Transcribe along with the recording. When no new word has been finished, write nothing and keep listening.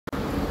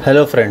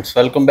Hello friends,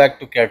 welcome back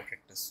to CAD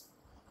Practice.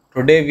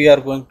 Today we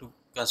are going to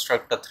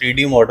construct a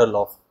 3D model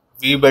of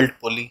V-belt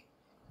pulley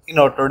in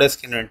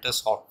Autodesk Inventor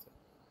software.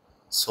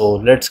 So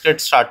let's get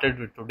started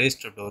with today's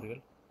tutorial.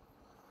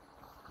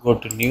 Go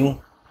to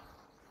New,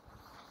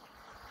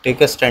 take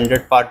a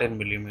standard part in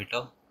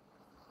millimeter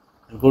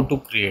and go to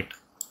Create.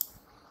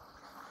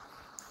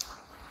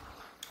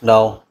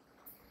 Now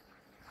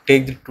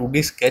take the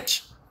 2D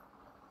sketch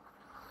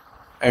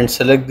and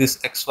select this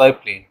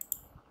XY plane.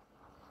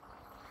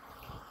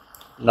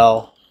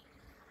 Now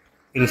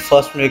we'll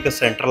first make a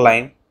center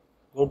line.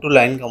 Go to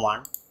Line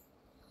command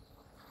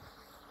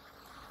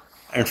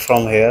and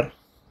from here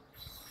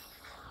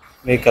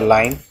make a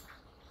line,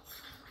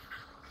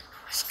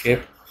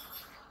 escape,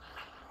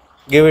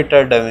 give it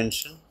a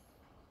dimension.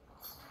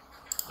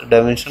 The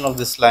dimension of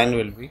this line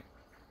will be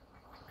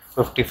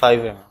 55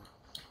 mm.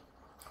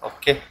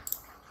 Okay,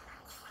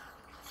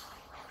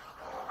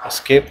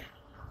 escape.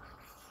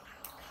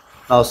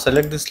 Now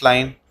select this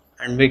line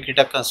and make it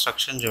a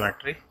construction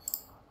geometry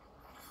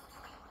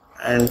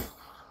and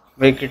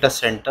make it a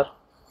center.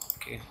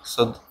 Okay,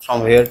 so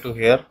from here to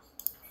here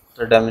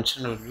the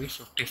dimension will be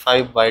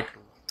 55 by 2.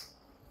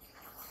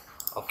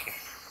 Okay,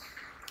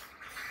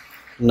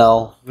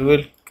 now we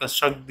will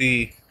construct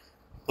the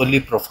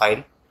pulley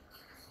profile.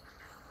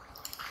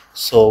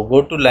 So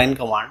go to line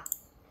command,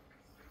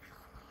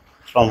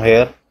 from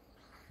here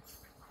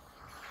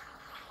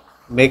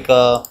make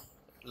a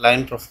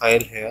line profile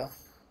here.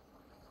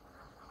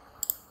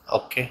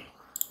 Okay,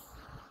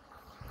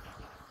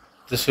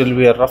 this will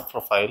be a rough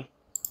profile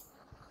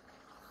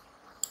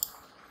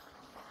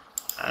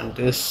and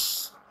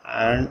this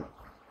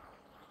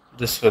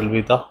will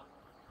be the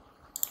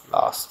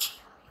last.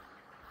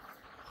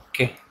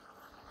 Okay,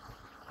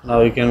 now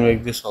you can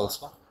make this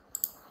also.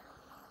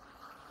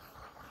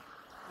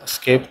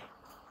 Escape,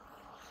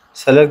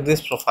 select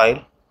this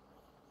profile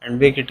and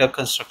make it a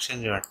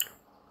construction geometry.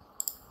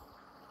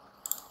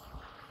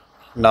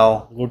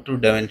 Now go to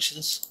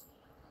dimensions.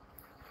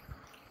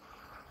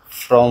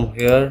 From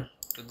here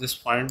to this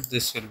point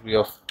this will be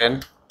of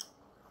 10.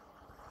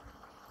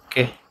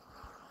 Okay,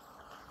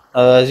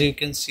 now as you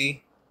can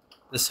see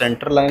the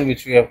center line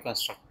which we have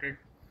constructed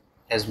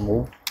has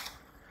moved.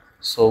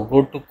 So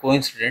go to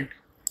coincident,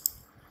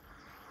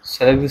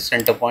 select this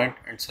center point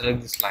and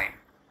select this line.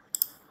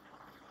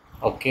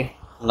 Okay,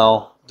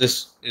 now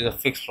this is a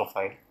fixed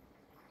profile.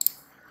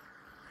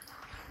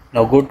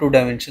 Now go to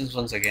dimensions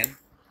once again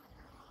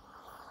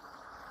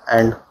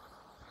and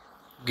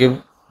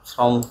give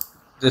from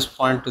this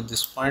point to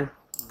this point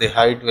the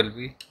height will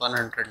be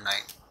 109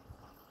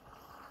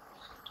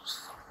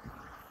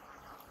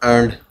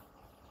 and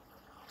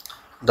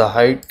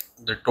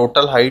the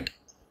total height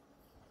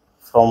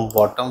from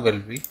bottom will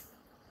be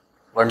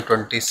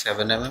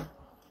 127 mm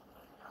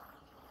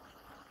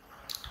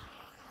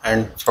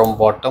and from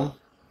bottom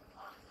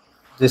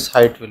this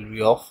height will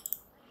be of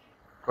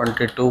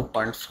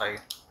 22.5.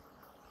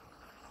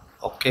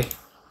 Okay,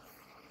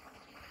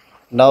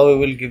 now we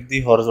will give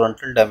the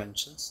horizontal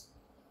dimensions.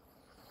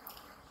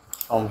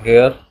 From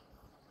here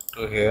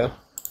to here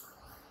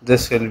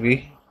this will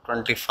be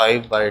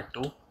 25 by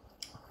 2.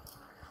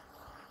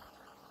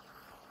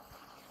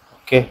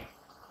 Okay,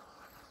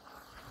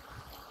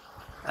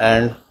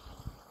 and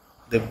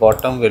the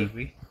bottom will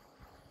be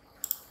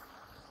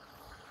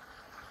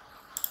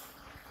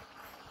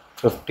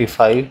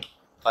 55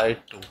 by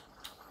 2.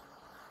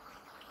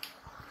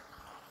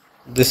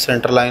 This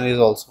center line is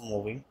also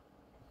moving,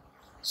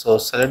 so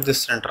select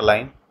this center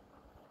line,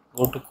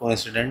 go to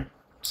coincident,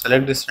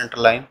 select this center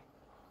line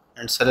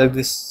and select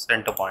this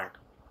center point.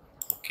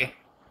 Okay,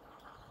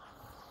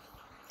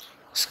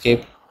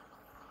 escape.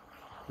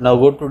 Now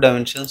go to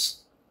dimensions.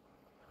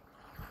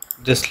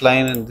 This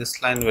line and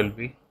this line will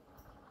be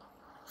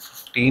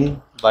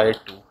 15 by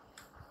 2.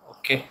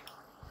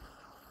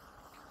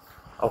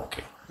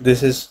 Okay,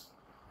 this is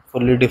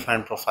fully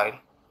defined profile.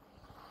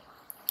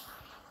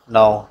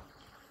 Now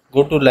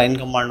go to line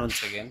command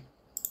once again.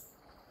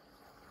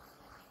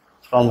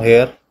 From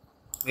here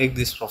make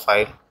this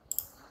profile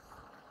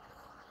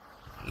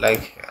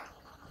like here.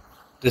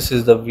 This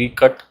is the V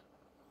cut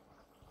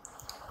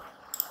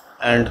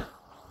and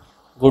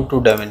go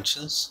to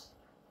dimensions.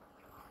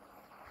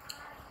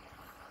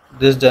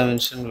 This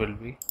dimension will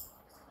be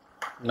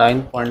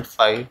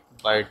 9.5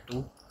 by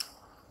 2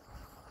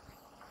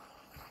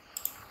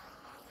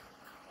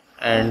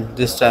 and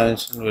this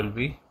dimension will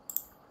be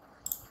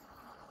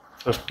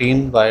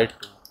 15 by 2.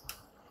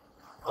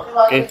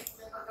 Okay,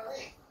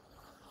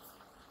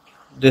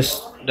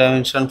 this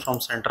dimension from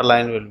center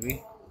line will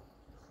be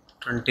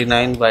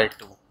 29 by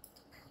 2.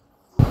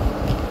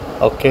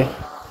 Okay,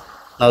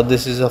 now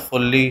this is a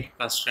fully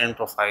constrained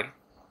profile.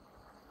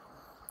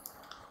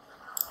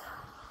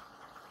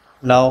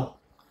 Now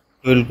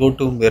we will go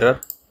to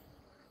mirror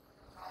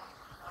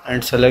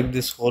and select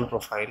this whole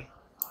profile.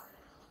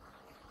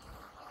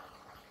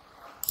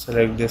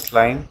 Select this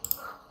line.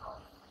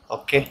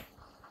 Okay,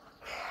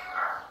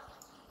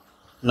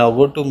 now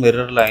go to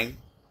mirror line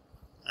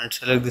and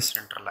select this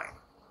center line.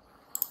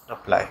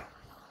 Apply.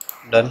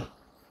 Done.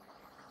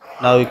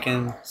 Now you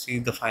can see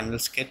the final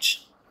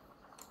sketch.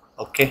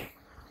 Okay,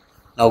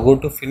 now go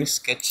to finish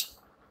sketch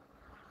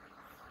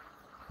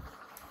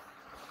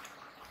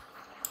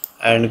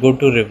and go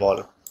to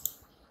revolve.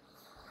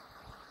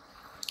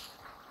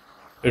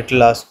 It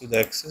will ask you the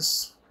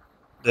axis.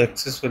 The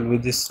axis will be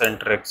this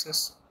center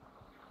axis,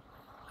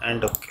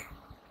 and okay.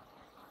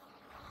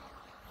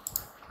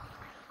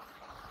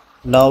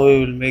 Now we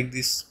will make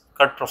this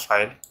cut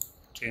profile.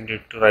 Change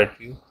it to right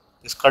view.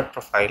 This cut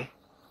profile.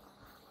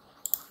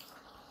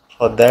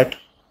 For that,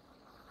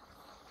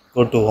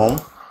 go to home.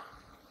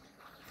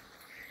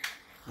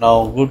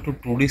 Now go to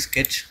 2D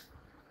sketch.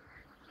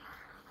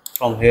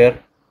 From here,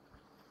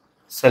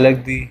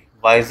 select the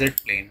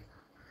YZ plane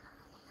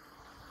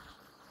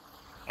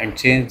and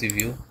change the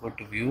view. Go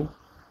to view.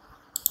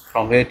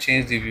 From here,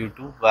 change the view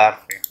to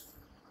wireframe.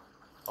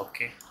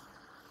 Okay.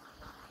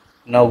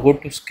 Now go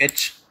to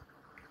sketch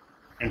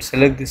and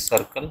select this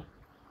circle.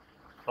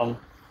 From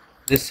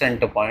this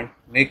center point,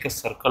 make a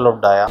circle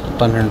of dia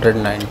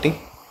 190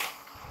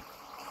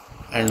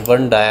 and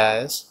one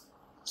dia is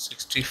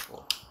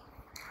 64.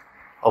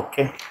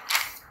 Okay.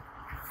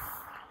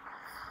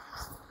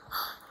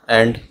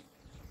 And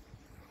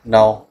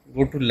now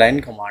go to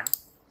line command.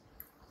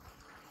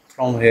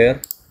 From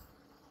here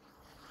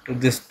to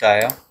this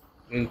dia,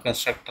 we will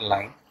construct a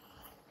line.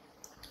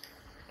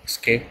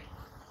 Escape.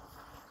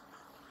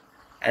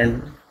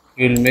 And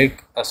we will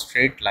make a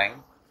straight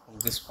line from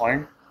this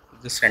point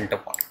to the center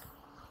point.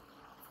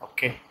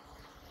 Okay.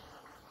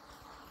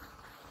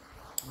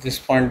 This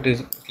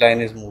line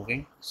is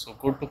moving, so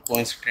go to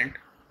coincident,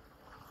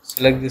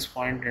 select this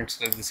point and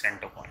select the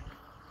center point.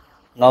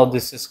 Now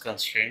this is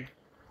constrained.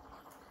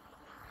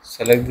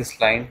 Select this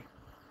line,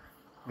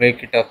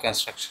 make it a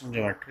construction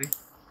geometry.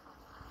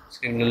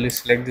 Similarly,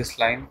 select this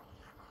line,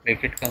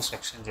 make it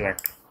construction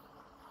geometry.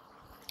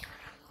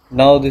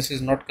 Now this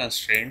is not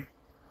constrained,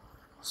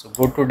 so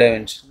go to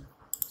dimension,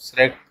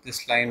 select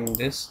this line in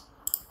this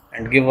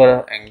and give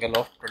her an angle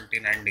of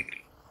 29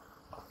 degree.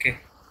 Okay.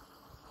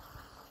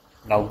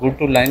 Now go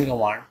to line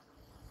command.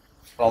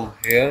 From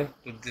here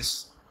to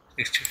this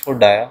 64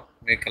 dia,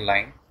 make a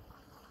line.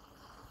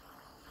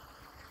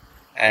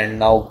 And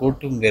now go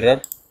to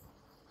mirror,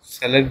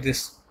 select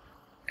this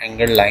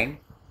angle line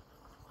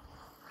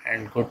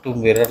and go to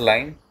mirror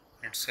line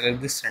and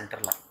select this center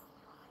line.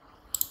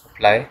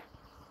 Apply.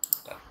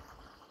 Done.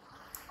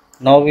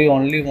 Now we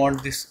only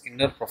want this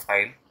inner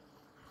profile.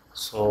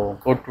 So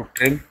go to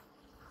trim,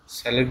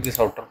 select this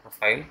outer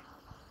profile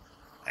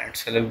and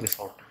select this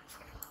outer profile.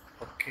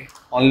 Okay,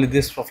 only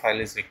this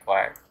profile is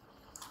required.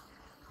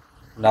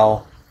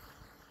 Now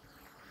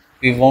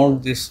we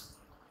want this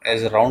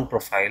as a round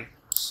profile,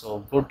 so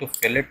go to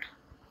fillet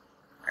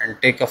and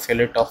take a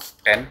fillet of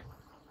 10.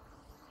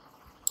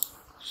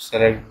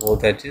 Select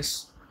both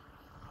edges,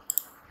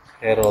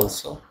 here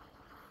also,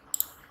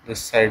 this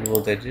side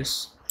both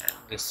edges and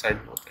this side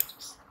both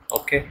edges.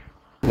 Okay,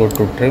 go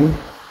to trim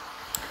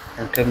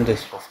and trim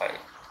this profile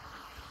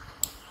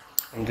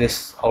and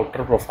this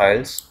outer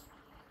profiles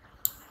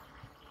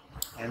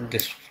and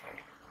this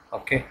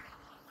profile. Okay,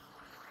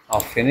 now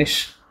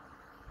finish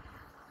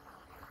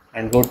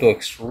and go to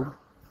extrude.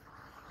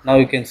 Now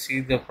you can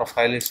see the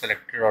profile is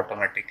selected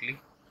automatically.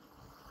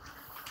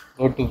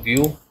 Go to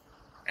view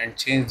and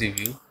change the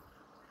view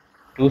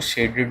to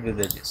shaded with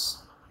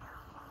edges.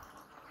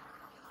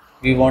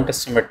 We want a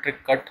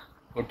symmetric cut,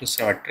 go to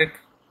symmetric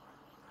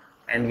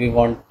and we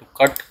want to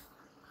cut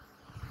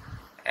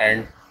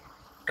and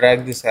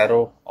drag this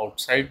arrow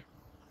outside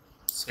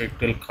so it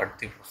will cut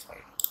the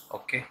profile.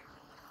 Okay.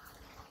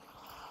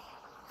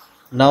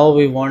 Now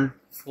we want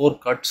 4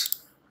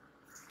 cuts,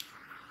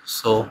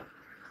 so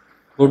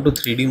go to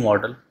 3D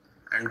model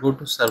and go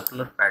to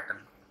circular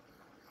pattern.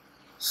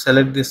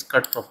 Select this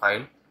cut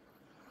profile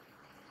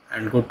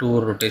and go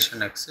to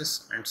rotation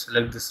axis and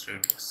select this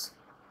radius.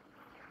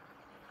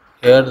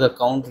 Here the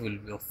count will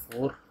be of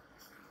 4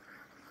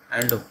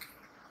 and okay.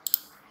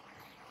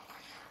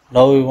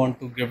 Now we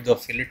want to give the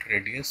fillet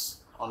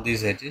radius on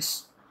these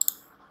edges.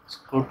 So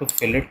go to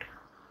fillet,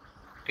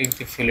 take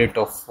the fillet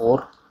of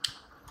 4,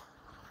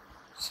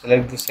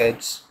 select this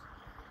edge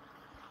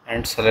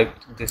and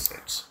select this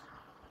edge.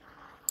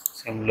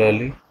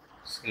 Similarly,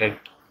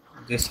 select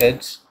this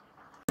edge.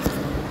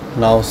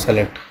 Now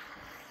select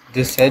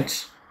this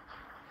edge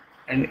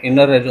and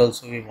inner edge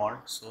also we want,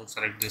 so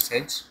select this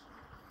edge,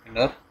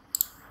 inner,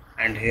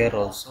 and here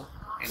also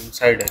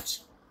inside edge.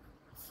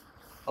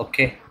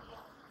 Okay.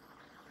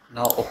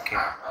 Now okay.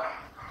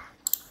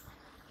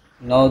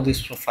 Now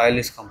this profile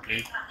is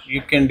complete.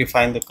 You can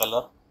define the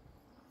color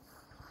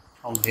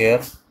from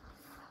here.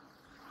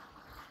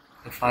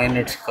 Define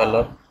its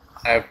color.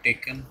 I have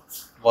taken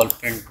ball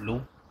paint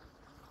blue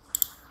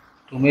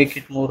to make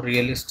it more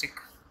realistic.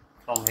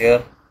 From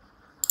here,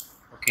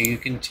 okay, you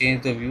can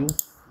change the view.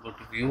 Go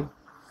to view,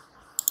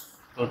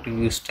 go to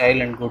view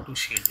style and go to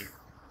shaded.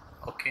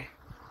 Okay,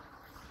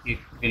 you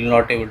will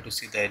not able to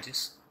see the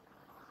edges.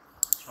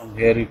 From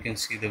here you can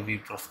see the V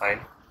profile.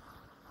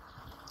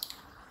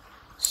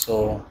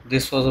 So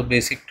this was a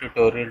basic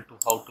tutorial to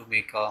how to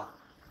make a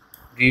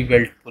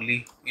V-weld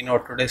pulley in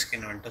Autodesk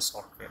Inventor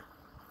software.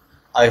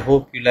 I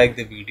hope you like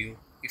the video.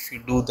 If you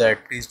do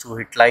that, please do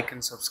hit like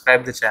and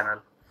subscribe the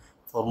channel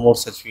for more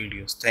such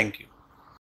videos. Thank you.